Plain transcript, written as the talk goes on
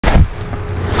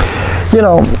You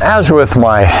know, as with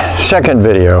my second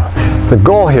video, the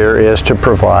goal here is to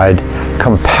provide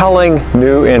compelling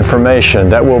new information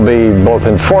that will be both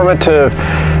informative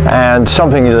and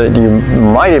something that you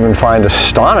might even find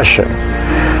astonishing.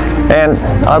 And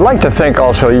I'd like to think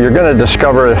also you're going to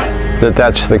discover that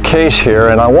that's the case here,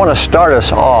 and I want to start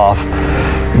us off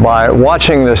by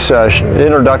watching this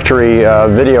introductory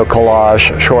video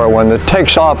collage short one that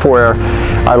takes off where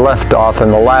I left off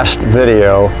in the last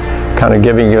video, kind of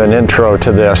giving you an intro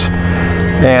to this.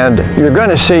 And you're going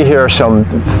to see here some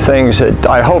things that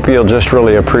I hope you'll just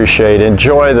really appreciate.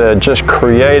 Enjoy the just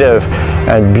creative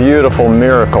and beautiful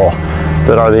miracle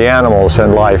that are the animals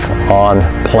and life on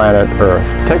planet Earth.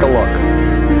 Take a look.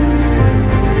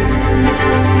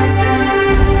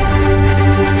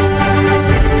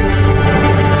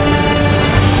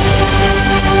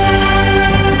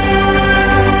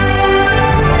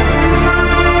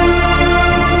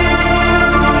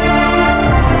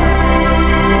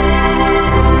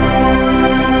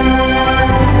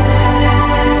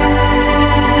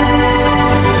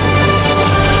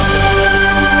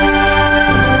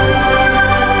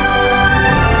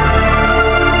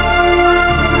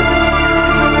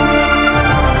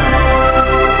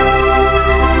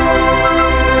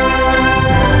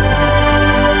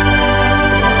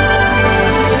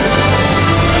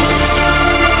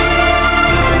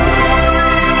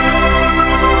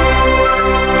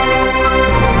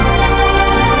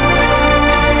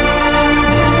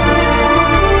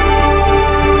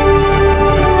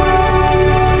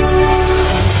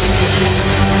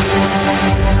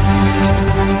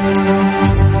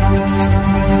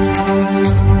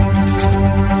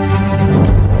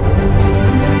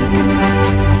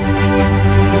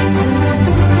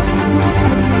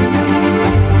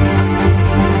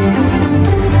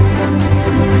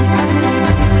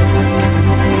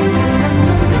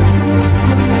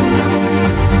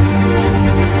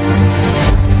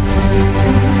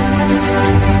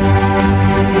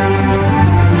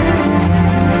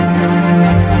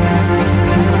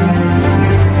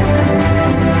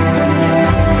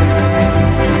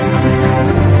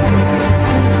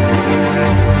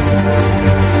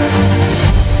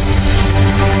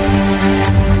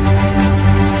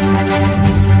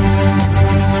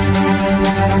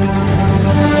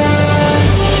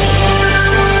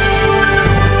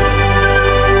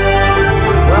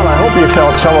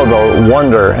 Felt some of the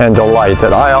wonder and delight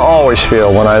that I always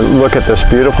feel when I look at this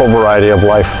beautiful variety of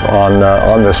life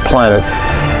on this planet.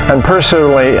 And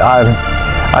personally,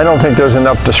 I don't think there's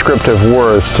enough descriptive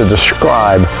words to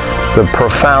describe the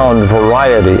profound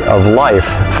variety of life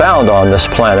found on this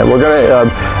planet. We're going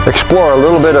to explore a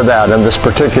little bit of that in this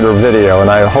particular video, and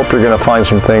I hope you're going to find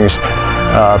some things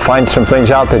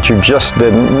out that you just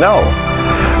didn't know.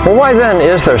 Well, why then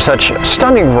is there such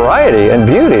stunning variety and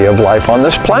beauty of life on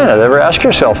this planet? Ever ask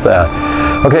yourself that?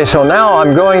 Okay, so now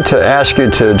I'm going to ask you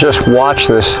to just watch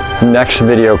this next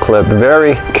video clip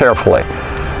very carefully.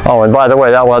 Oh, and by the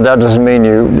way, that doesn't mean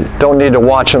you don't need to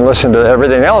watch and listen to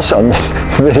everything else on the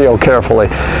video carefully.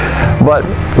 But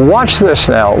watch this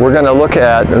now. We're going to look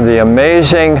at the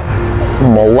amazing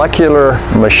molecular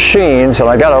machines, and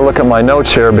I got to look at my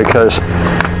notes here because,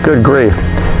 good grief,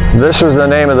 this is the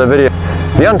name of the video.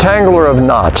 The Untangler of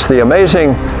Knots, the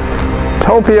amazing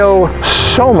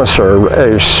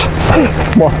TOPOISOMERASE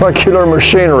molecular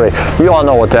machinery. You all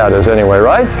know what that is anyway,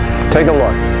 right? Take a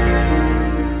look.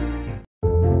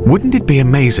 Wouldn't it be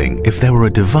amazing if there were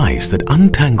a device that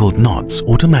untangled knots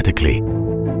automatically?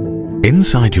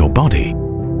 Inside your body,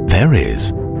 there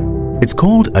is. It's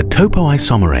called a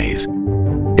topoisomerase.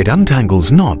 It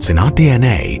untangles knots in our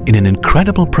DNA in an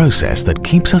incredible process that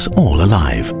keeps us all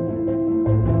alive.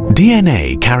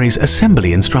 DNA carries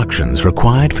assembly instructions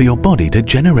required for your body to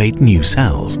generate new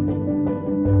cells.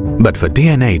 But for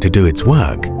DNA to do its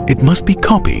work, it must be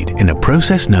copied in a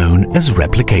process known as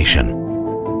replication.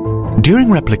 During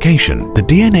replication, the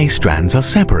DNA strands are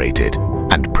separated,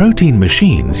 and protein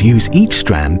machines use each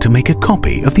strand to make a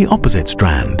copy of the opposite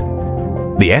strand.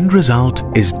 The end result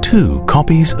is 2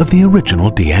 copies of the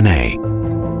original DNA.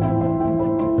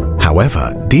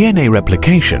 However, DNA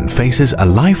replication faces a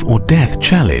life or death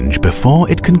challenge before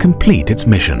it can complete its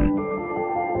mission.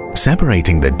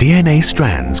 Separating the DNA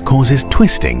strands causes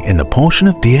twisting in the portion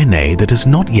of DNA that has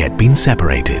not yet been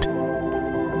separated.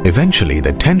 Eventually,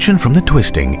 the tension from the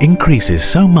twisting increases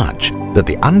so much that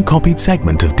the uncopied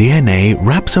segment of DNA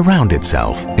wraps around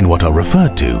itself in what are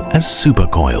referred to as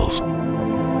supercoils.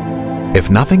 If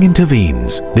nothing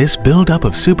intervenes, this buildup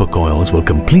of supercoils will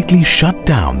completely shut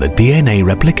down the DNA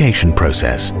replication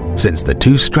process, since the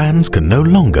 2 strands can no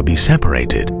longer be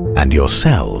separated and your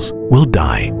cells will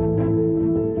die.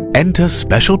 enter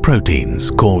special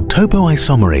proteins called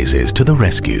topoisomerases to the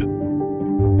rescue.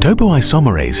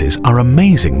 Topoisomerases are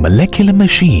amazing molecular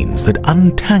machines that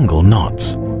untangle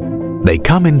knots. They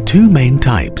come in two main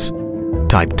types.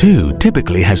 Type 2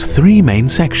 typically has three main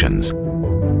sections: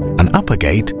 an upper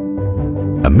gate,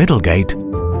 a middle gate,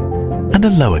 and a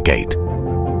lower gate.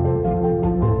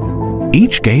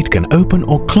 Each gate can open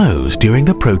or close during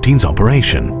the protein's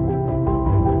operation.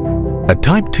 A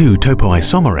type 2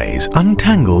 topoisomerase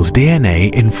untangles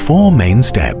DNA in four main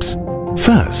steps.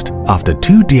 First, after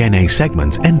two DNA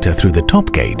segments enter through the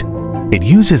top gate, it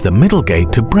uses the middle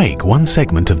gate to break one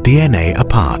segment of DNA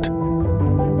apart.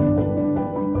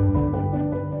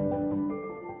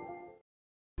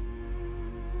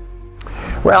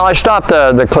 Well, I stopped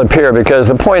the clip here because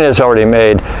the point is already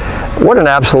made. What an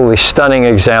absolutely stunning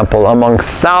example, among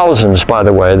thousands, by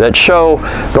the way, that show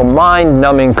the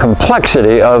mind-numbing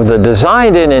complexity of the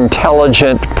designed-in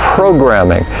intelligent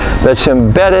programming that's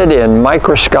embedded in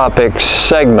microscopic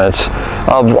segments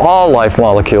of all life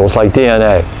molecules like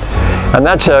DNA. And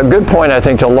that's a good point, I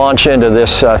think, to launch into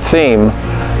this theme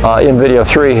in video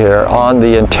 3 here on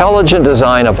the intelligent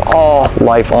design of all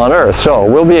life on Earth. So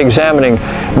we'll be examining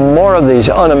more of these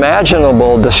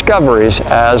unimaginable discoveries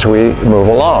as we move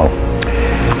along.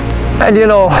 And you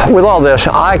know, with all this,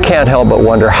 I can't help but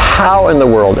wonder how in the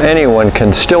world anyone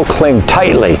can still cling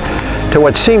tightly to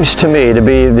what seems to me to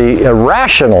be the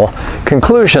irrational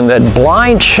conclusion that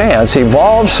blind chance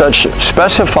evolved such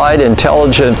specified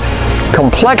intelligent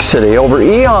complexity over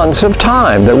eons of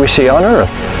time that we see on Earth.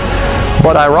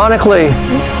 But ironically,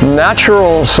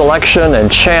 natural selection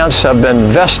and chance have been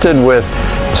vested with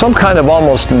some kind of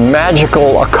almost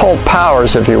magical occult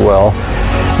powers, if you will,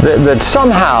 that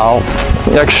somehow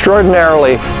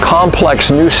extraordinarily complex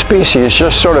new species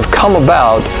just sort of come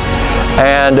about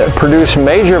and produce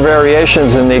major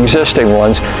variations in the existing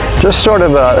ones. Just sort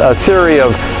of a theory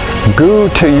of goo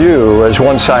to you, as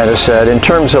one scientist said, in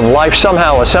terms of life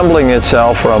somehow assembling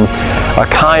itself from a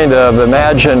kind of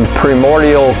imagined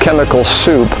primordial chemical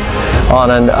soup on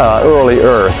an early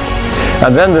Earth.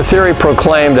 And then the theory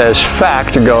proclaimed as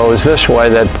fact goes this way,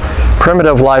 that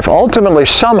primitive life ultimately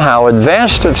somehow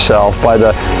advanced itself by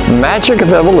the magic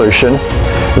of evolution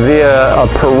via a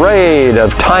parade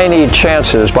of tiny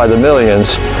chances by the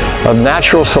millions of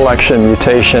natural selection,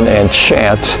 mutation, and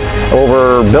chance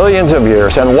over billions of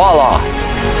years, and voila!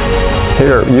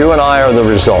 Here, you and I are the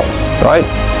result, right?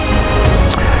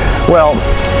 Well,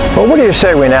 what do you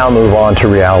say we now move on to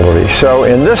reality? So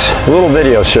in this little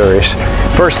video series,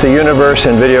 first the universe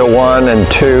in video 1 and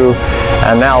 2,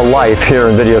 and now life here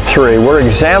in video 3, we're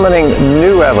examining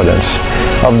new evidence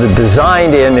of the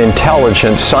designed-in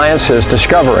intelligence science is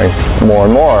discovering more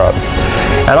and more of.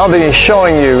 And I'll be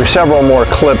showing you several more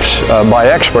clips by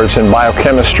experts in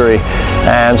biochemistry,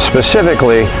 and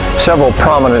specifically several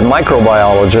prominent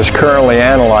microbiologists currently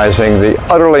analyzing the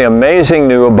utterly amazing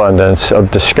new abundance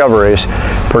of discoveries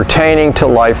pertaining to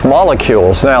life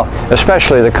molecules, now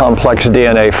especially the complex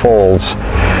DNA folds.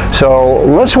 So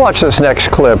let's watch this next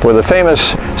clip with a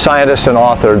famous scientist and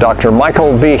author, Dr.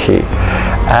 Michael Behe,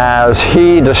 as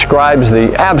he describes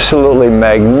the absolutely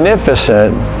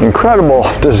magnificent, incredible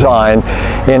design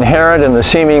inherent in the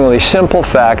seemingly simple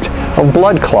fact of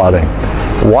blood clotting.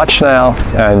 Watch now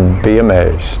and be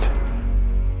amazed.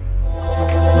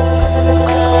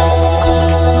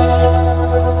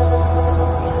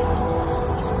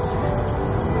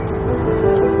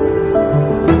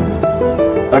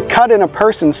 A cut in a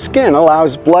person's skin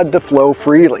allows blood to flow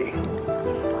freely.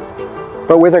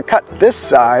 But with a cut this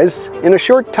size, in a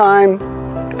short time,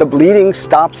 the bleeding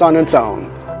stops on its own.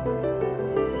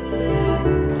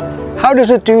 How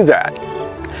does it do that?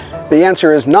 The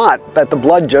answer is not that the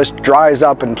blood just dries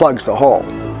up and plugs the hole.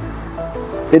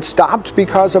 It stopped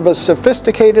because of a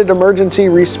sophisticated emergency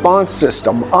response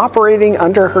system operating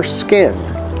under her skin.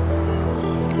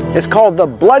 It's called the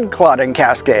blood clotting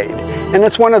cascade, and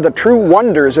it's one of the true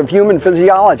wonders of human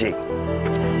physiology.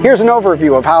 Here's an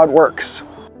overview of how it works.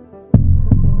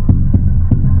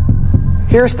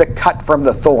 Here's the cut from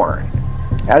the thorn.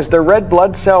 As the red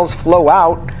blood cells flow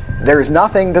out, there's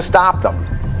nothing to stop them.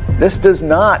 This does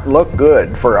not look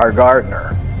good for our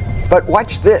gardener. But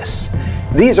watch this.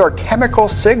 These are chemical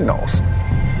signals.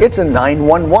 It's a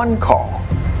 911 call.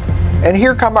 And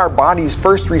here come our body's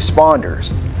first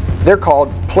responders. They're called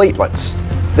platelets.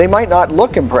 They might not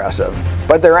look impressive,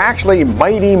 but they're actually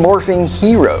mighty morphing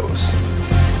heroes.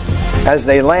 As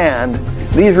they land,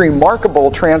 these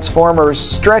remarkable transformers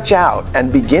stretch out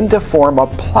and begin to form a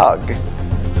plug.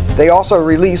 They also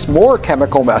release more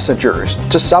chemical messengers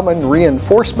to summon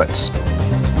reinforcements.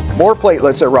 More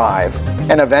platelets arrive,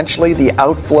 and eventually the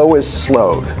outflow is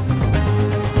slowed.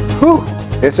 Whew,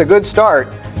 it's a good start,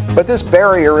 but this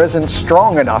barrier isn't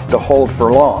strong enough to hold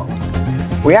for long.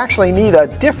 We actually need a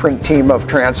different team of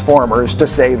transformers to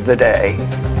save the day.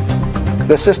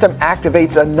 The system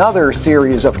activates another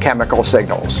series of chemical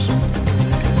signals.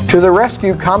 To the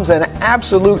rescue comes an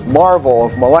absolute marvel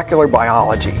of molecular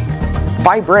biology,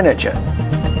 fibrinogen.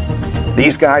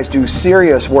 These guys do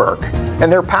serious work,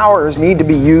 and their powers need to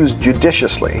be used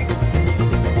judiciously.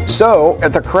 So,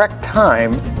 at the correct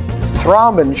time,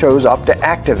 thrombin shows up to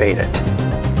activate it.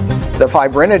 The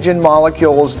fibrinogen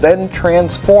molecules then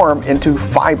transform into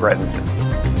fibrin.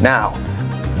 Now,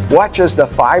 watch as the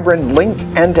fibrin link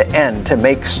end-to-end to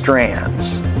make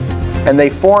strands, and they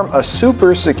form a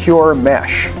super secure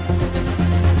mesh.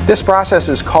 This process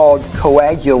is called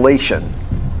coagulation.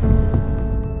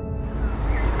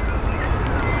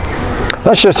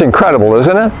 That's just incredible,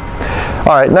 isn't it?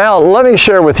 All right, now let me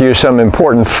share with you some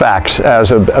important facts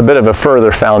as a bit of a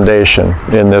further foundation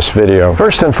in this video.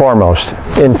 First and foremost,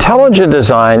 intelligent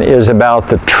design is about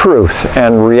the truth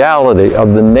and reality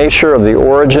of the nature of the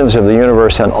origins of the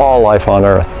universe and all life on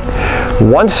Earth.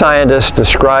 One scientist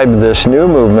described this new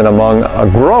movement among a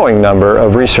growing number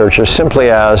of researchers simply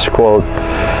as, quote,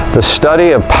 the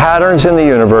study of patterns in the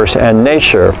universe and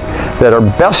nature that are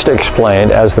best explained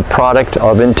as the product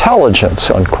of intelligence,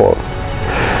 unquote.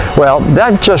 Well,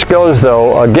 that just goes,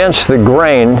 though, against the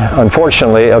grain,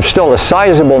 unfortunately, of still a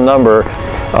sizable number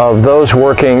of those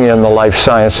working in the life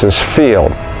sciences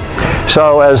field.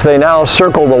 So as they now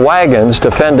circle the wagons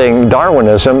defending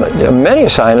Darwinism, many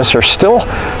scientists are still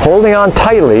holding on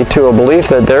tightly to a belief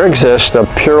that there exists a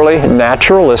purely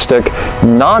naturalistic,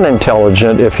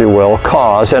 non-intelligent, if you will,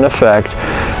 cause and effect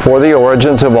for the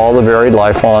origins of all the varied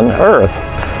life on Earth.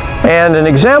 And an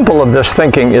example of this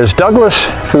thinking is Douglas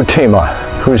Futima,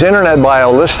 whose Internet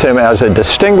bio lists him as a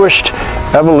distinguished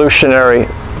evolutionary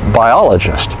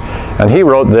biologist. And he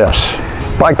wrote this: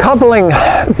 by coupling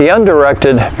the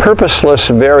undirected, purposeless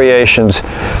variations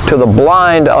to the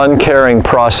blind, uncaring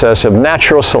process of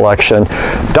natural selection,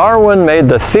 Darwin made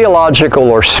the theological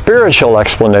or spiritual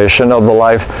explanation of the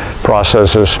life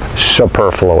processes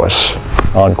superfluous,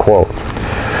 unquote.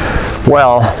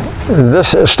 Well,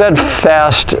 this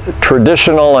steadfast,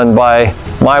 traditional, and by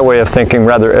my way of thinking,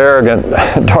 rather arrogant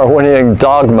Darwinian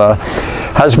dogma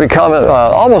has become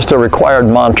almost a required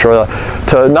mantra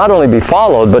to not only be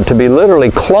followed, but to be literally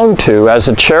clung to as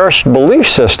a cherished belief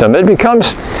system. It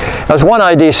becomes, as one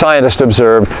ID scientist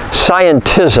observed,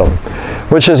 scientism,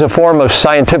 which is a form of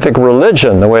scientific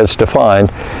religion, the way it's defined.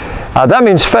 That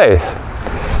means faith.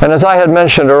 And as I had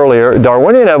mentioned earlier,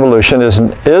 Darwinian evolution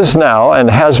is now, and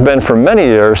has been for many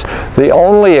years, the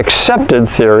only accepted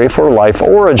theory for life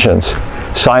origins,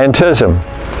 scientism.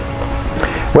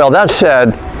 Well, that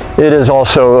said, it is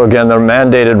also, again, the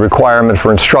mandated requirement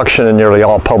for instruction in nearly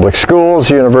all public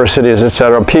schools, universities,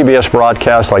 etc., PBS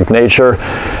broadcasts like Nature,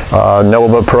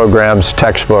 NOVA programs,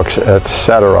 textbooks,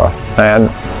 etc., and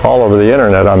all over the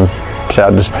internet, I'm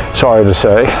sorry to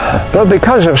say. But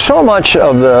because of so much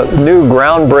of the new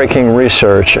groundbreaking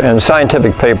research and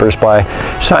scientific papers by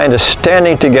scientists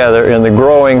standing together in the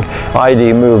growing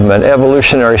ID movement,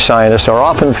 evolutionary scientists are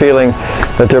often feeling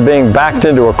that they're being backed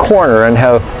into a corner and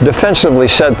have defensively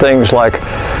said things like,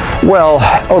 well,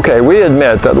 okay, we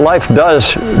admit that life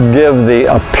does give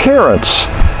the appearance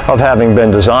of having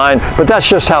been designed, but that's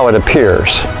just how it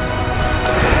appears.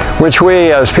 Which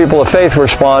we, as people of faith,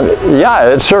 respond, yeah,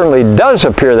 it certainly does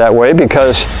appear that way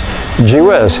because, gee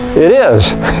whiz, it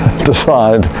is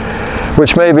designed,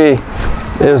 which maybe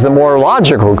is the more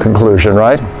logical conclusion,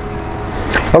 right?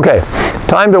 Okay,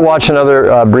 time to watch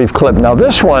another brief clip. Now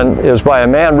this one is by a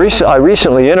man I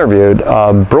recently interviewed,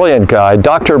 a brilliant guy,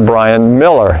 Dr. Brian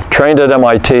Miller, trained at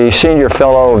MIT, senior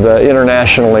fellow of the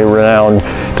internationally renowned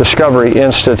Discovery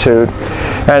Institute.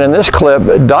 And in this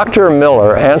clip, Dr.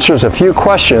 Miller answers a few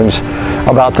questions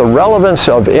about the relevance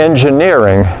of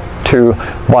engineering to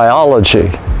biology.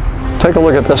 Take a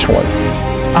look at this one.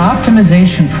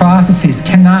 Optimization processes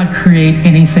cannot create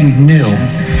anything new.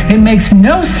 It makes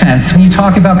no sense when you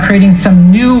talk about creating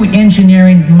some new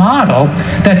engineering model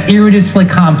that's irreducibly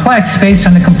complex based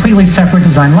on a completely separate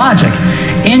design logic.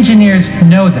 Engineers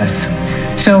know this.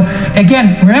 So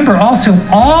again, remember also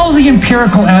all the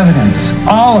empirical evidence,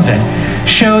 all of it,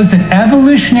 shows that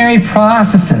evolutionary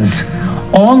processes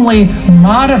only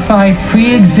modify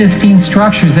pre-existing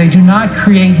structures. They do not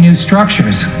create new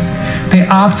structures. They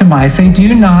optimize. They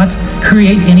do not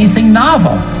create anything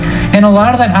novel. And a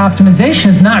lot of that optimization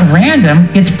is not random,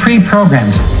 it's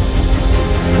pre-programmed.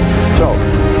 So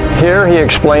here he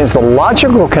explains the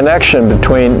logical connection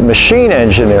between machine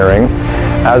engineering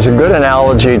as a good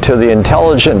analogy to the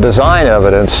intelligent design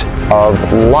evidence of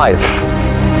life.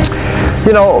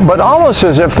 You know, but almost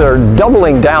as if they're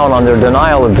doubling down on their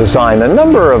denial of design, a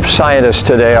number of scientists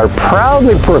today are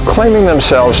proudly proclaiming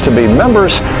themselves to be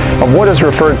members of what is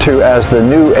referred to as the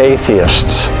new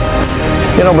atheists.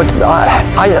 You know, but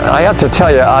I have to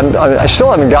tell you, I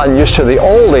still haven't gotten used to the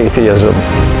old atheism,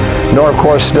 nor, of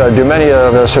course, do many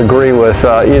of us agree with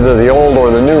either the old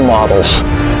or the new models.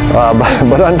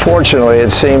 But unfortunately,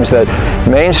 it seems that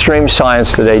mainstream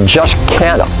science today just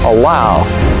can't allow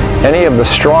any of the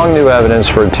strong new evidence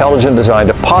for intelligent design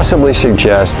to possibly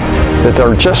suggest that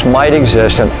there just might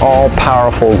exist an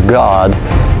all-powerful God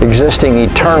existing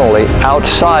eternally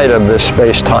outside of this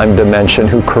space-time dimension,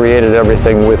 who created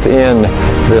everything within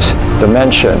this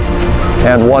dimension,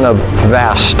 and one of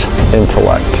vast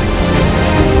intellect.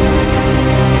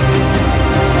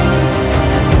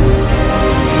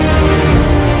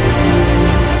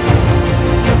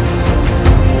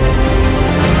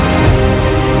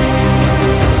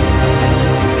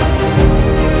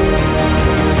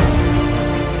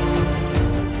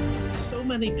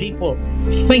 People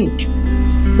think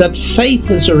that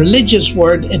faith is a religious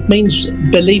word. It means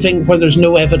believing where there's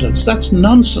no evidence. That's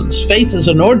nonsense. Faith is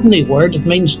an ordinary word. It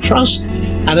means trust,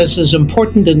 and it's as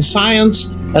important in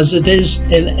science as it is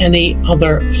in any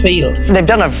other field. They've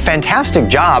done a fantastic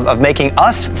job of making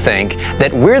us think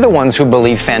that we're the ones who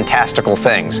believe fantastical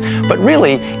things. But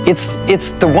really, it's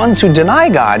the ones who deny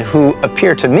God who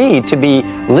appear to me to be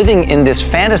living in this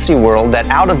fantasy world that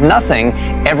out of nothing,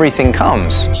 everything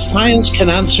comes. Science can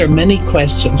answer many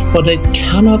questions, but it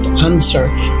cannot answer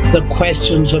the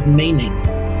questions of meaning.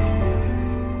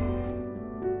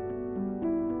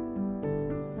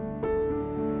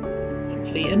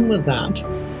 In with that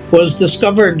was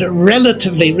discovered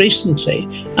relatively recently,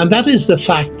 and that is the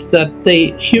fact that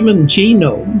the human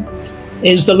genome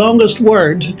is the longest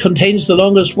word, contains the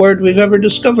longest word we've ever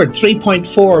discovered,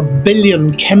 3.4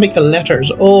 billion chemical letters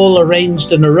all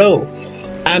arranged in a row.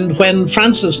 And when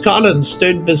Francis Collins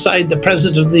stood beside the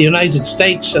President of the United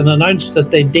States and announced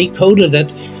that they decoded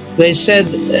it, they said,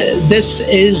 this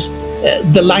is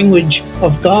the language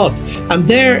of God. And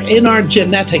there in our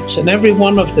genetics, in every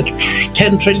one of the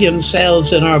 10 trillion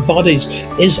cells in our bodies,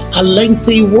 is a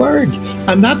lengthy word.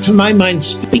 And that, to my mind,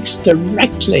 speaks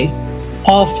directly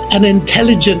of an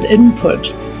intelligent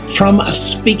input from a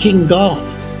speaking God.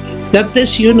 That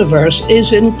this universe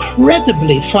is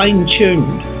incredibly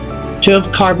fine-tuned to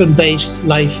have carbon-based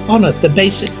life on it. The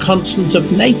basic constants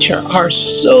of nature are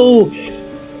so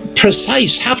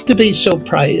precise, have to be so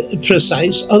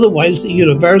precise, otherwise the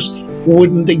universe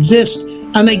wouldn't exist.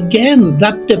 And again,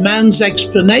 that demands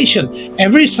explanation.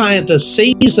 Every scientist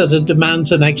sees that it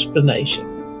demands an explanation.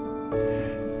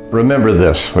 Remember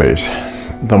this, please.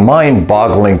 The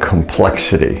mind-boggling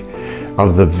complexity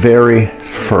of the very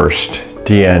first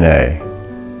DNA,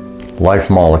 life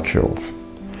molecules.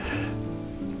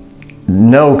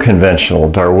 No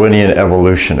conventional Darwinian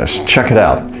evolutionist, check it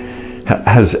out,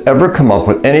 has ever come up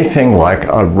with anything like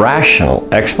a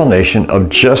rational explanation of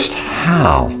just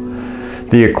how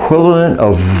the equivalent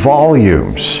of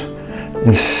volumes,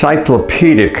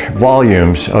 encyclopedic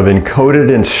volumes of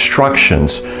encoded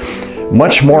instructions,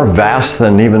 much more vast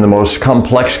than even the most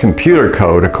complex computer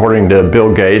code, according to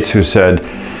Bill Gates, who said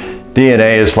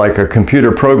DNA is like a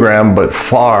computer program, but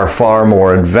far, far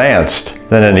more advanced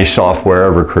than any software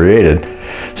ever created.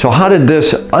 So how did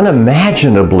this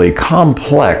unimaginably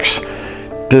complex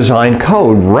design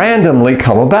code randomly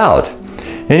come about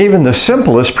in even the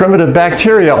simplest primitive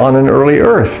bacteria on an early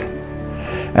Earth?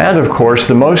 And of course,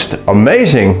 the most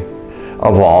amazing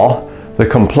of all, the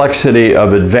complexity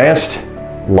of advanced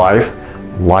life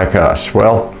like us.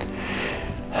 Well,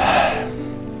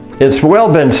 it's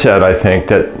well been said, I think,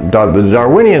 that the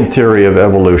Darwinian theory of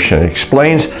evolution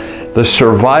explains the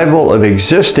survival of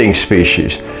existing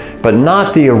species, but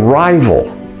not the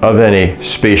arrival of any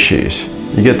species.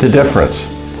 You get the difference.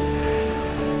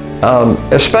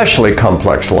 Especially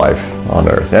complex life on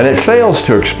Earth. And it fails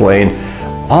to explain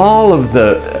all of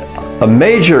the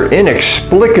major,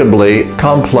 inexplicably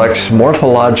complex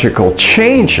morphological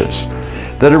changes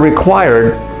that are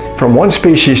required from one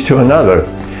species to another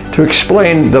to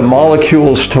explain the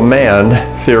molecules to man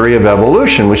theory of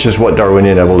evolution, which is what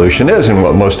Darwinian evolution is and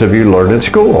what most of you learned in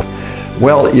school.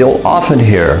 Well, you'll often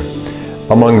hear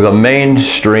among the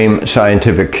mainstream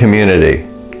scientific community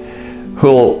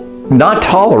who'll not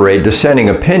tolerate dissenting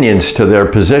opinions to their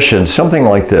position something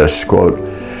like this, quote,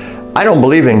 "I don't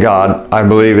believe in God, I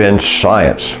believe in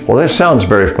science." Well, that sounds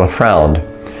very profound,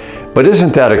 but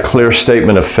isn't that a clear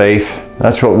statement of faith?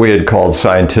 That's what we had called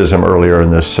scientism earlier in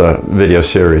this video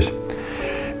series.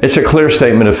 It's a clear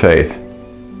statement of faith.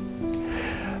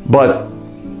 But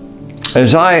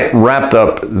As I wrapped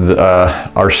up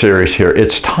our series here,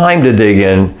 it's time to dig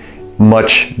in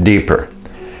much deeper.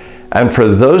 And for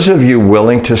those of you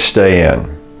willing to stay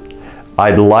in,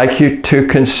 I'd like you to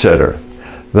consider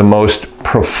the most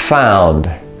profound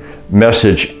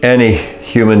message any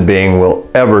human being will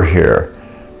ever hear.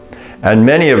 And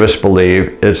many of us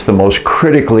believe it's the most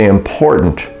critically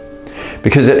important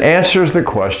because it answers the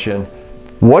question,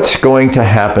 what's going to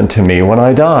happen to me when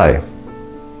I die?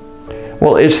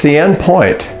 Well, it's the end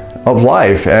point of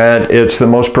life, and it's the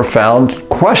most profound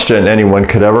question anyone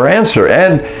could ever answer.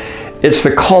 And it's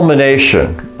the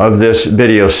culmination of this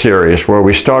video series where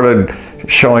we started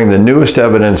showing the newest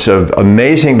evidence of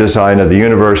amazing design of the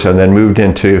universe and then moved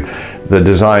into the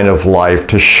design of life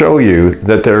to show you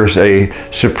that there's a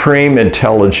supreme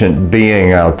intelligent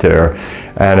being out there.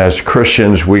 And as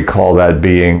Christians, we call that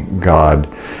being God.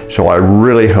 So I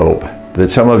really hope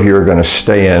that some of you are going to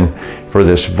stay in for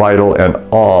this vital and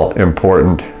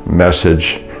all-important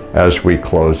message as we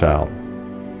close out.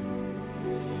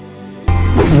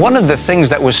 One of the things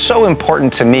that was so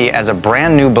important to me as a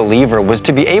brand new believer was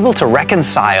to be able to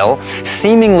reconcile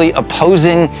seemingly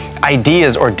opposing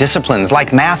ideas or disciplines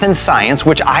like math and science,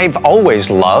 which I've always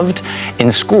loved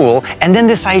in school, and then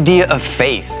this idea of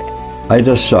faith. I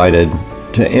decided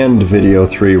to end video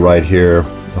 3 right here,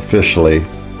 officially,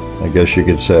 I guess you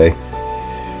could say.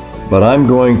 But I'm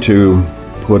going to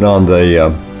put on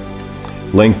the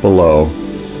link below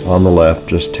on the left,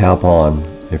 just tap on,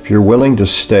 if you're willing to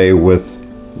stay with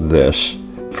this.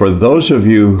 For those of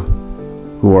you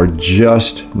who are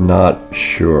just not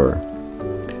sure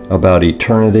about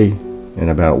eternity and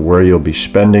about where you'll be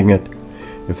spending it,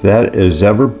 if that has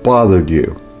ever bothered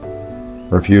you,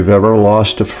 or if you've ever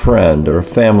lost a friend or a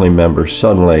family member,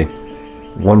 suddenly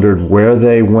wondered where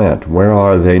they went, where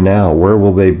are they now, where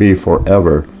will they be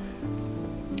forever,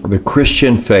 the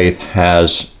Christian faith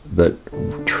has the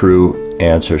true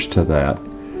answers to that.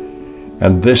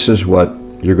 And this is what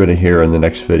you're going to hear in the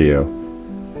next video.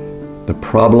 The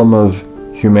problem of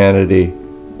humanity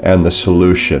and the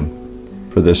solution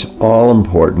for this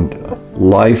all-important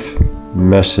life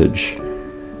message.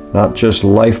 Not just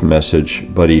life message,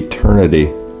 but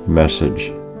eternity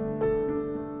message.